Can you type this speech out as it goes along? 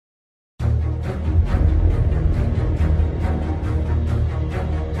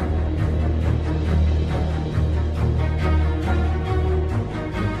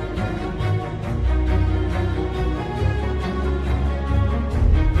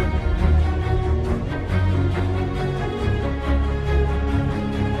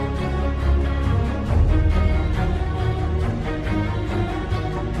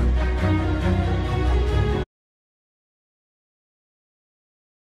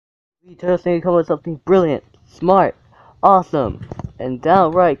We just need to come up with something brilliant, smart, awesome, and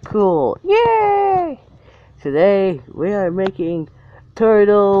downright cool. Yay! Today we are making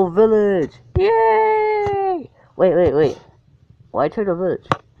Turtle Village. Yay! Wait. Why Turtle Village?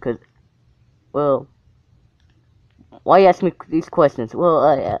 Well, why you ask me these questions?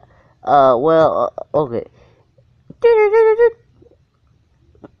 Okay.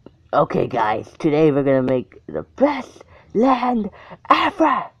 Okay, guys, today we're gonna make the best land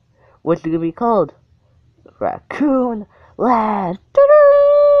ever. What's it gonna be called? Raccoon Land.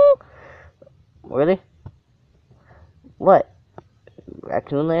 Really? What?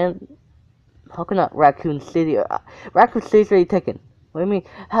 Raccoon Land? How can not Raccoon City? Raccoon City's already taken. What do you mean?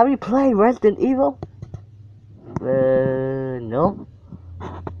 Have you played Resident Evil? No.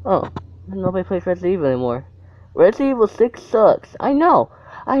 Oh, nobody plays Resident Evil anymore. Resident Evil 6 sucks. I know.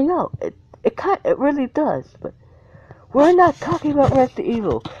 It really does. But we're not talking about Resident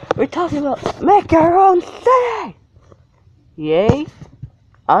Evil. We're talking about make your own city. Yay?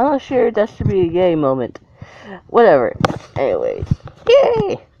 I'm not sure that should be a yay moment. Whatever. Anyways,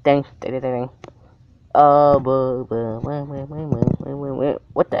 yay! Dang.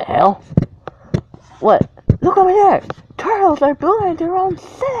 What the hell? What? Look over there! Turtles are building their own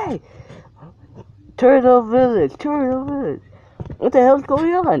city! Turtle Village! What the hell's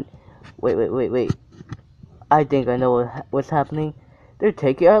going on? Wait. I think I know what's happening. They're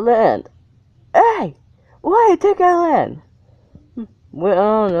taking our land. Hey! Why are you taking our land? Well,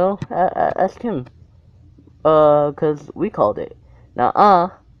 I don't know. Ask him. Cause we called it. Nuh-uh.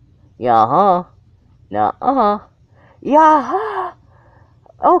 Yeah-huh. Nuh-uh. Yeah-huh.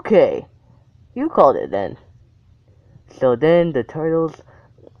 Okay. You called it then. So then the turtles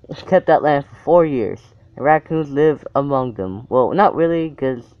kept that land for 4 years. And raccoons live among them. Well, not really,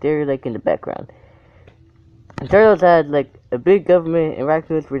 because they're like in the background. And turtles had like a big government, and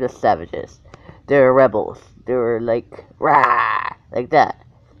raccoons were just savages. They were rebels. They were like, rah, like that.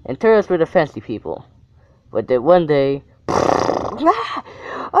 And turtles were the fancy people. But then one day, ah,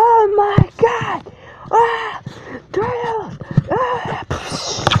 oh my god! Ah, turtles! Ah,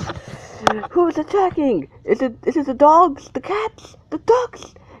 who's attacking? Is it the dogs? The cats? The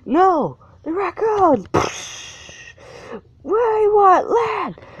ducks? No, the raccoons! We want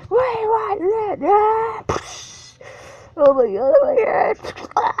land! Ah, oh my god!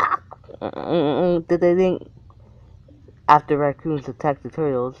 Did they think after raccoons attacked the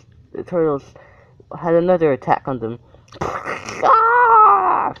turtles had another attack on them?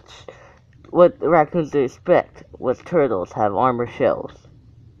 What the raccoons expect was turtles have armor shells.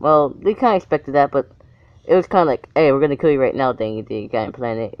 Well, they kind of expected that, but it was kind of like, hey, we're gonna kill you right now, dang it, you can't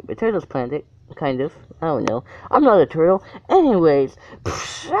plan it. But turtles planned it, kind of. I don't know. I'm not a turtle. Anyways,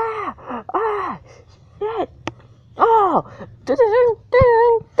 shit. Oh,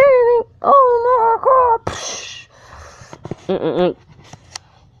 oh my god.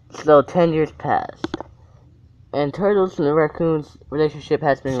 So 10 years passed, and turtles and the raccoons' relationship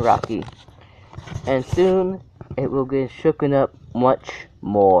has been rocky, and soon it will get shooken up much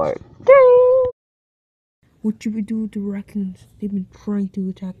more. What should we do with the raccoons? They've been trying to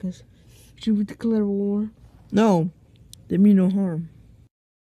attack us. Should we declare war? No, they mean no harm.